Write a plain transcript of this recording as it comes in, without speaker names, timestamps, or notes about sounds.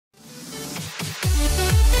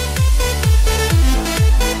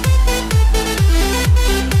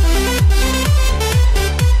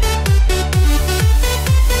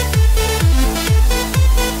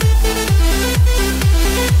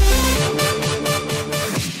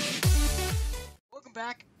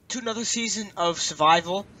to another season of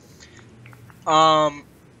Survival.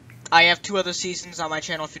 I have 2 other seasons on my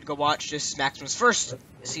channel if you'd go watch. This is Maximum's first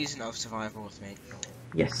season of Survival with me.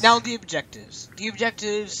 Yes. Now the objectives. The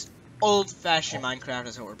objectives, old-fashioned Minecraft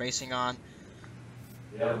is what we're basing on.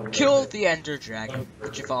 Kill the Ender Dragon,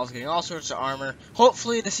 which involves getting all sorts of armor.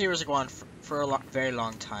 Hopefully the series will go on for a very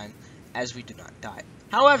long time, as we do not die.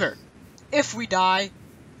 However, if we die,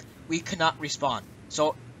 we cannot respawn.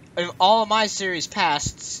 So, in all of my series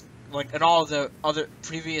pasts, like in all of the other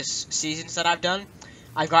previous seasons that I've done,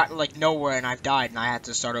 I've gotten like nowhere and I've died and I had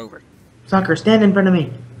to start over. Soccer, stand in front of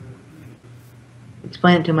me.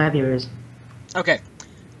 Explain it to my viewers. Okay,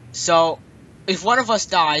 so if one of us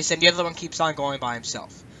dies, then the other one keeps on going by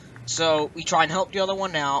himself. So we try and help the other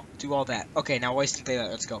one out, do all that. Okay, now wasting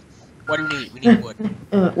daylight. Let's go. What do we need? We need wood.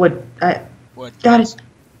 Wood. Wood. Got Yes.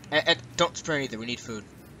 it. And don't spray either. We need food.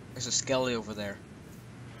 There's a skelly over there.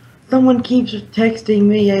 Someone keeps texting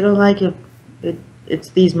me. I don't like it. It's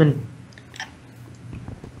Thiesman.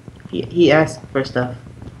 He asked for stuff.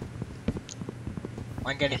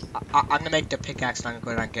 I'm gonna make the pickaxe and I'm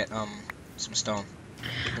gonna go and get some stone.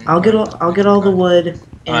 I'll get all the wood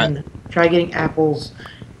and Alright. try getting apples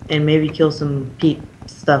and maybe kill some peat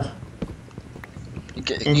stuff. You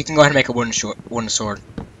can go ahead and make a wooden sword.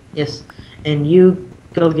 Yes, and you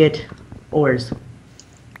go get ores.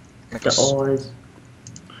 Make The ores.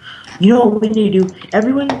 You know what we need to do?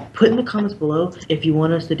 Everyone, put in the comments below if you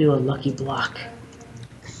want us to do a lucky block.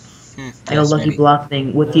 Like a lucky block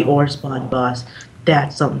thing with the ore spawn boss.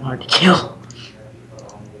 That's something hard to kill.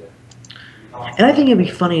 And I think it'd be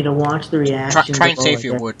funny to watch the reaction. Try and save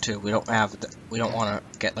your wood too. We don't want to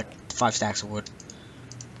get like 5 stacks of wood.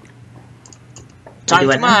 Time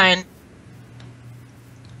to mine.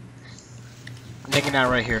 I'm taking that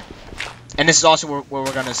right here. And this is also where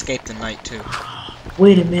we're gonna escape the night too.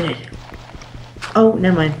 Wait a minute. Oh,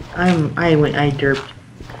 never mind. I derped.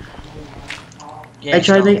 Yeah,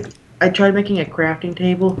 I tried making a crafting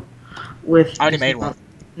table with. I already made one.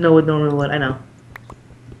 No, with normal wood. I know.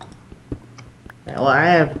 Well, I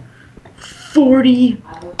have 40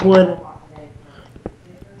 wood.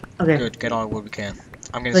 Okay. Good. Get all the wood we can.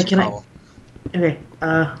 I'm getting Like, some cobble. Okay.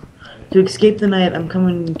 To escape the night, I'm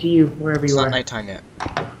coming to you wherever you are. It's not nighttime yet.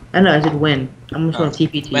 I know. I said when. I'm just gonna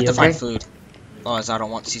TP to you. We have to okay? find food. Otherwise, I don't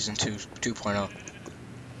want season 2.0.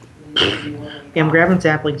 Yeah, I'm grabbing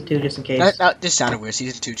saplings too, just in case. That just sounded weird.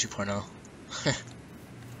 Season 2.0.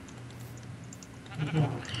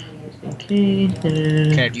 Okay.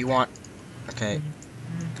 Okay, do you want... Okay.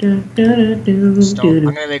 Stone.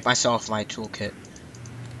 I'm gonna make myself my toolkit.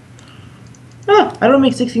 Ah, I don't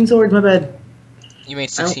make 16 swords, my bad. You made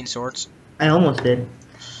 16 swords? I almost did.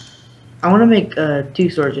 I want to make 2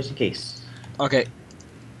 swords just in case. Okay.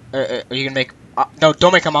 Are you gonna make... no,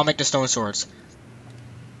 don't make them. I'll make the stone swords.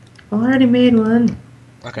 Oh, I already made one.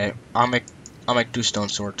 Okay, I'll make 2 stone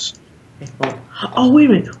swords. Okay, well. Oh, wait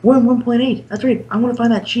a minute. We're in 1.8. That's right. I want to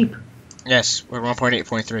find that sheep. Yes, we're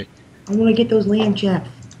 1.8.3. I want to get those lamb chaps.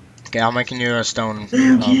 Okay, I'm making you a stone.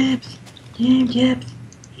 Lamb chaps. Lamb chaps.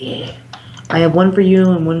 Yeah. I have one for you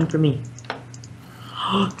and one for me.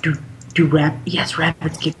 Yes,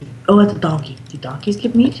 rabbits give meat. Oh, that's a donkey. Do donkeys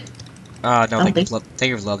give meat? No, they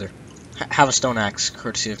give leather. Have a stone axe,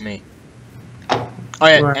 courtesy of me. Oh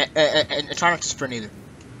yeah, and try not to sprint either.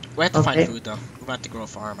 We have to find food though. We're gonna have to grow a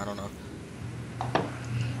farm. I don't know.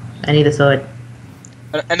 I need a sword.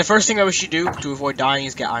 And the first thing that we should do to avoid dying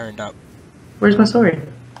is get ironed up. Where's my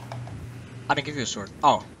sword? I didn't give you a sword.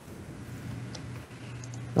 Oh.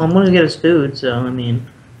 Well, I'm gonna get us food, so I mean.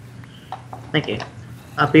 Thank you.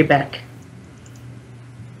 I'll be back.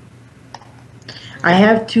 I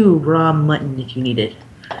have 2 raw mutton if you need it.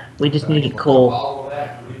 We just need to get coal.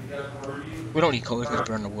 We don't need coal. We can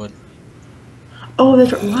burn the wood. Oh,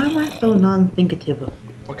 that's right. Why am I so non-thinkative?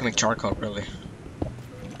 We can make charcoal, really.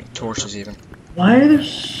 Torches, even. Why are there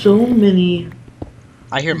so many?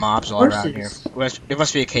 I hear mobs all around here. There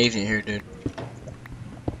must be a cave in here, dude.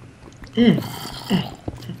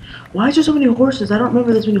 Why is there so many horses? I don't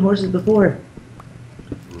remember this many horses before.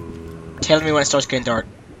 Tell me when it starts getting dark.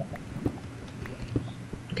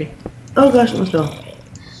 Okay. Oh gosh, let's go.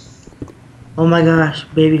 Oh my gosh,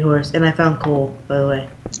 baby horse. And I found coal, by the way.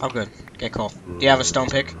 Oh, good. Get coal. Do you have a stone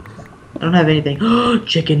pick? I don't have anything.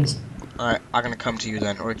 Chickens. Alright, I'm gonna come to you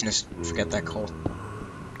then, or we can just forget that coal.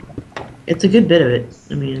 It's a good bit of it.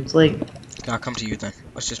 I mean, it's like... I'll come to you then.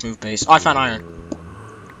 Let's just move base. Oh, I found iron.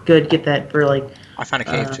 Good, get that for like... I found a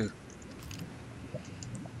cave too.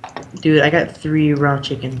 Dude, I got 3 raw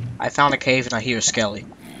chicken. I found a cave and I hear a skelly.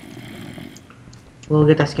 We'll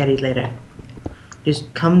get that skelly later.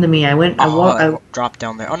 Just come to me. I dropped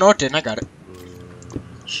down there. Oh no, it didn't. I got it.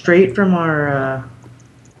 Straight from our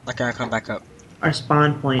Okay, I'll come back up. our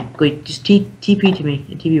spawn point. Wait, just TP to me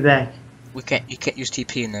and TP back. You can't use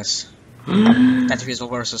TP in this. Oh That's feasible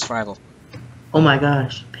versus survival. my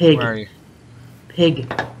gosh, pig. Where are you? Pig.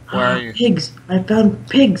 Where are you? Pigs. I found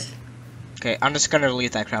pigs. Okay, I'm just gonna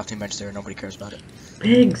leave that crafting bench there. Nobody cares about it.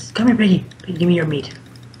 Pigs. Come here, piggy. Pig, give me your meat.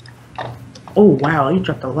 Oh wow, you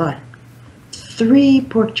dropped a lot. 3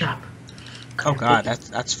 pork chop. Oh god,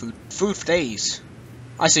 that's food. Food for days.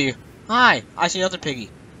 I see you. Hi, I see another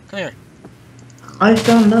piggy. Come here. I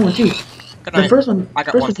found another one too. Good The night. first one. I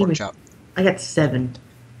got first one one gave pork me- chop. I got 7.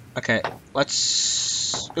 Okay,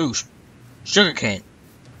 let's. Ooh, sugar cane.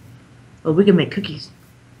 Well, we can make cookies.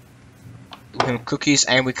 We can have cookies,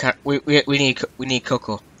 and we need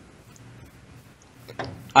cocoa.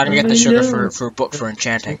 I'm gonna get the sugar for a book for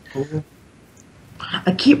enchanting.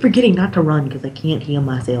 I keep forgetting not to run because I can't heal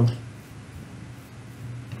myself.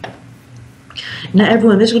 Now,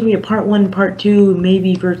 everyone, this is gonna be a part 1, part 2,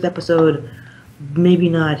 maybe first episode, maybe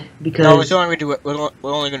not because. No,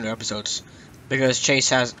 we're only gonna do episodes because Chase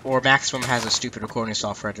has or Maximum has a stupid recording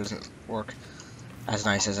software that doesn't work as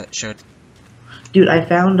nice as it should. Dude, I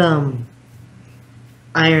found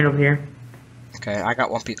iron over here. Okay, I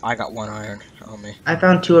got one iron on me. I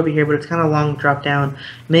found 2 over here, but it's kind of long drop down.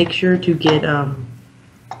 Make sure to get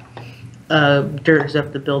dirt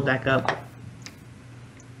stuff to build back up.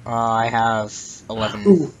 I have 11.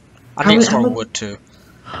 Ooh, I how need many- some how more many- wood too.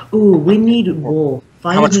 ooh, we need wool.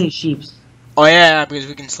 Find How as much- many sheeps. Oh yeah, because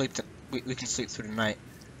we can sleep. We can sleep through the night.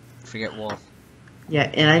 Forget wool. Yeah,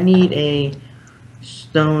 and I need a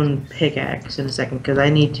stone pickaxe in a second because I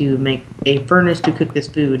need to make a furnace to cook this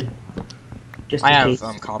food. Just in I case.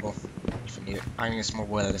 have cobble. If you need it, I need some more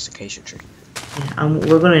wood out of this acacia tree. Yeah,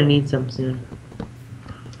 we're gonna need some soon.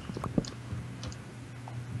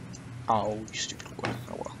 Oh, you stupid wood.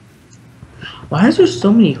 Oh well. Why is there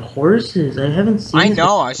so many horses? I haven't seen. I this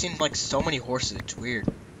know. I've seen like so many horses. It's weird.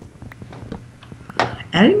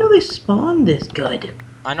 I didn't know they spawned this good.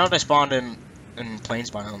 I know they spawned in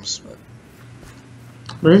plains biomes, but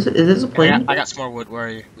But is this a plane? I got some more wood. Where are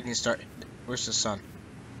you? We need to start. Where's the sun?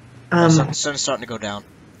 Um, The sun's starting to go down.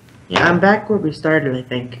 yeah, I'm back where we started. I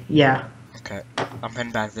think. Yeah, Okay, I'm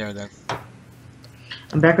heading back there then.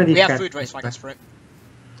 I'm back where these. We have crafts- food, right? So I can sprint.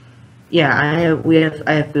 Yeah, I have. We have.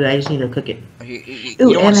 I have food. I just need to cook it. You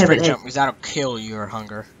Ooh, don't want and to I have sprint an jump because that'll kill your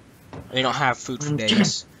hunger. And you don't have food for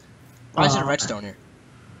days. Why is there Aw. redstone here?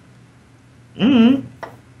 Mm-hmm.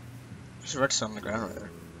 There's redstone on the ground right there.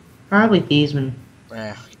 Probably Thiesman.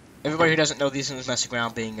 Yeah. Everybody who doesn't know these things messing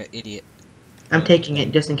around being an idiot. I'm taking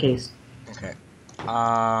it just in case. Okay.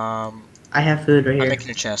 I have food right I'm here. making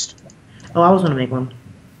a chest. Oh, I was gonna make one.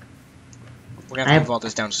 We're gonna have to move all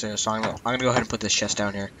this downstairs, so I'm gonna go ahead and put this chest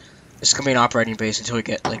down here. This is gonna be an operating base until we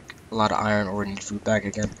get like a lot of iron or we need food back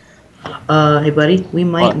again. Hey buddy, we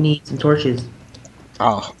might What? need some torches.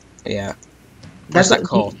 Oh, yeah. That's Where's that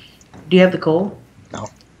coal? Do you have the coal? No.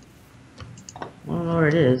 I don't know where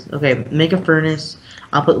it is. Okay, make a furnace.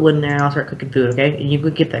 I'll put wood in there and I'll start cooking food, okay? And you go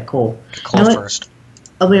get that coal. Coal You know what? first.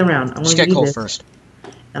 I'll be around. I'm Just gonna get give you coal this, first.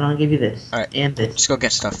 and I'll give you this. Alright. And this. Just go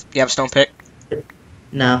get stuff. You have a stone pick?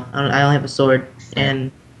 No, I only have a sword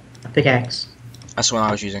and a pickaxe. That's the one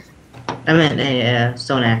I was using. I meant a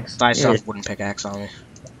stone axe. I still Here it have a wooden pickaxe on me. is.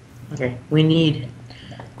 Okay, we need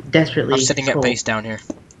desperately I'm sitting at coal. base down here.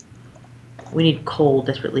 We need coal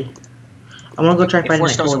desperately. I want to go try If finding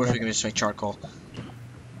worst that comes to coal. worst, we can just make charcoal.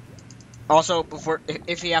 Also,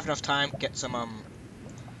 if you have enough time, get some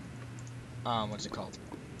what's it called?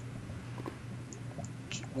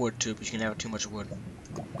 Wood too, but you can have too much wood.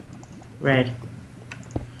 Red.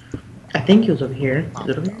 I think he was over here. Is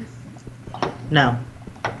it over here? No.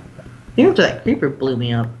 I think after that creeper blew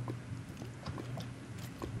me up.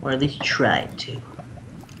 Or at least tried to.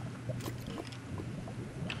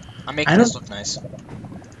 I'm making I this don't- look nice.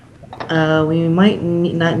 We might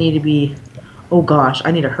not need to be... Oh gosh,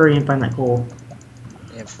 I need to hurry and find that coal.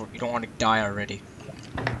 Yeah, you don't want to die already.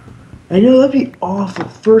 I know, that'd be awful.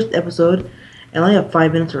 First episode, and I only have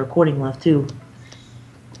 5 minutes of recording left too.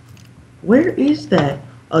 Where is that?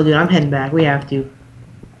 Oh dude, I'm heading back. We have to.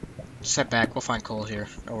 Just head back. We'll find coal here.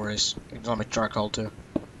 No worries. You can make charcoal too.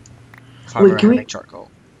 If I Wait, remember can how to we- make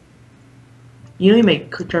charcoal. You know you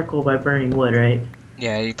make charcoal by burning wood, right?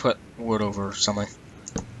 Yeah, you put wood over something.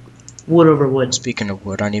 Wood over wood. Speaking of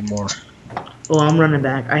wood, I need more Oh, I'm running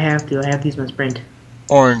back. I have to. I have these my sprint.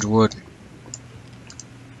 orange wood.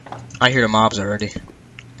 I hear the mobs already.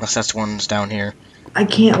 Unless that's the ones down here. I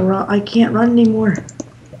can't run. I can't run anymore.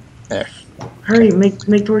 There. Hurry, make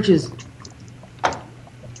torches.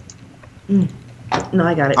 No,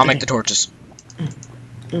 I got it. I'll make the torches.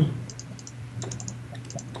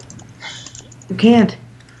 You can't.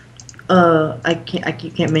 I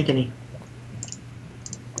can't make any.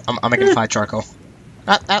 I'm making 5 charcoal.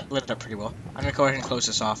 That lit up pretty well. I'm gonna go ahead and close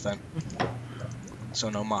this off then. So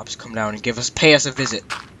no mobs come down and pay us a visit.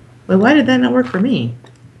 Wait, why did that not work for me?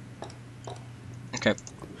 Okay.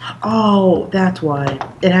 Oh, that's why.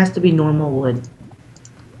 It has to be normal wood.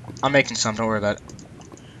 I'm making some, don't worry about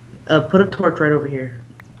it. Put a torch right over here.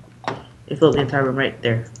 You fill the entire room right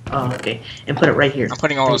there. Oh, okay. And put it right here. I'm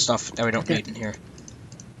putting all the stuff that we don't need in here.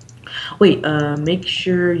 Wait, make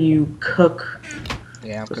sure you cook.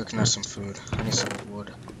 Yeah, I'm cooking us some food. I need some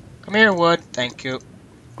wood. Come here, wood. Thank you.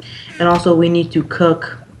 And also, we need to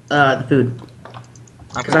cook the food.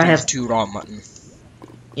 I'm cooking 2 raw mutton.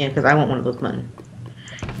 Yeah, because I want one of those mutton.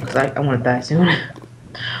 Because I want to die soon.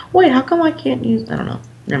 Wait, how come I can't use... I don't know.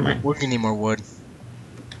 Never mind. We're gonna need more wood.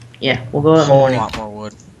 Yeah, we'll go out in the A morning. lot more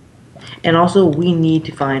wood. And also, we need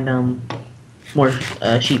to find more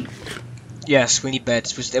sheep. Yes, we need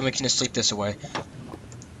beds, because then we can just sleep this away.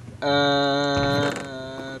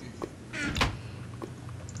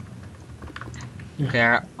 Okay,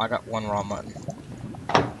 I got 1 raw mutton.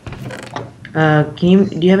 Do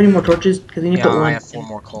you have any more torches? Because we need to put one. I have 4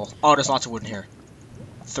 more coal. Oh, there's lots of wood in here.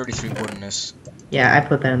 33 wood in this. Yeah, I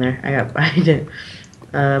put that in there. I did.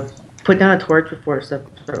 Put down a torch before stuff,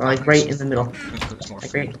 like right in the middle.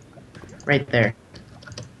 Like right there.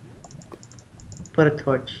 Put a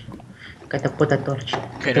torch. Gotta put a torch.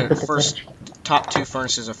 Okay, the first top 2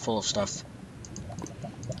 furnaces are full of stuff.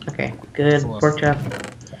 Okay, good. Pork chop.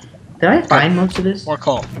 Did I find most of this? More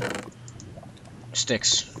coal.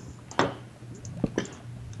 Sticks.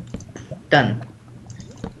 Done.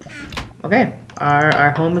 Okay,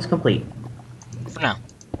 our home is complete. For now.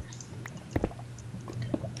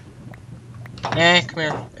 Hey, come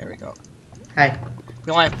here. There we go. Hi.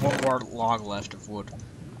 We only have 1 more log left of wood.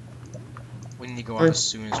 We need to go out as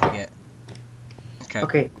soon as we get. Okay.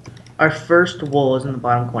 Okay. Our first wool is in the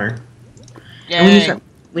bottom corner. Yay! And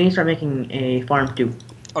we need to start making a farm too.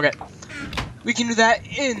 Okay. We can do that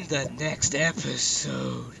in the next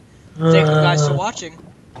episode. Thank you guys for watching.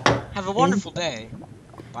 Have a wonderful day.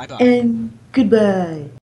 Bye bye. And goodbye.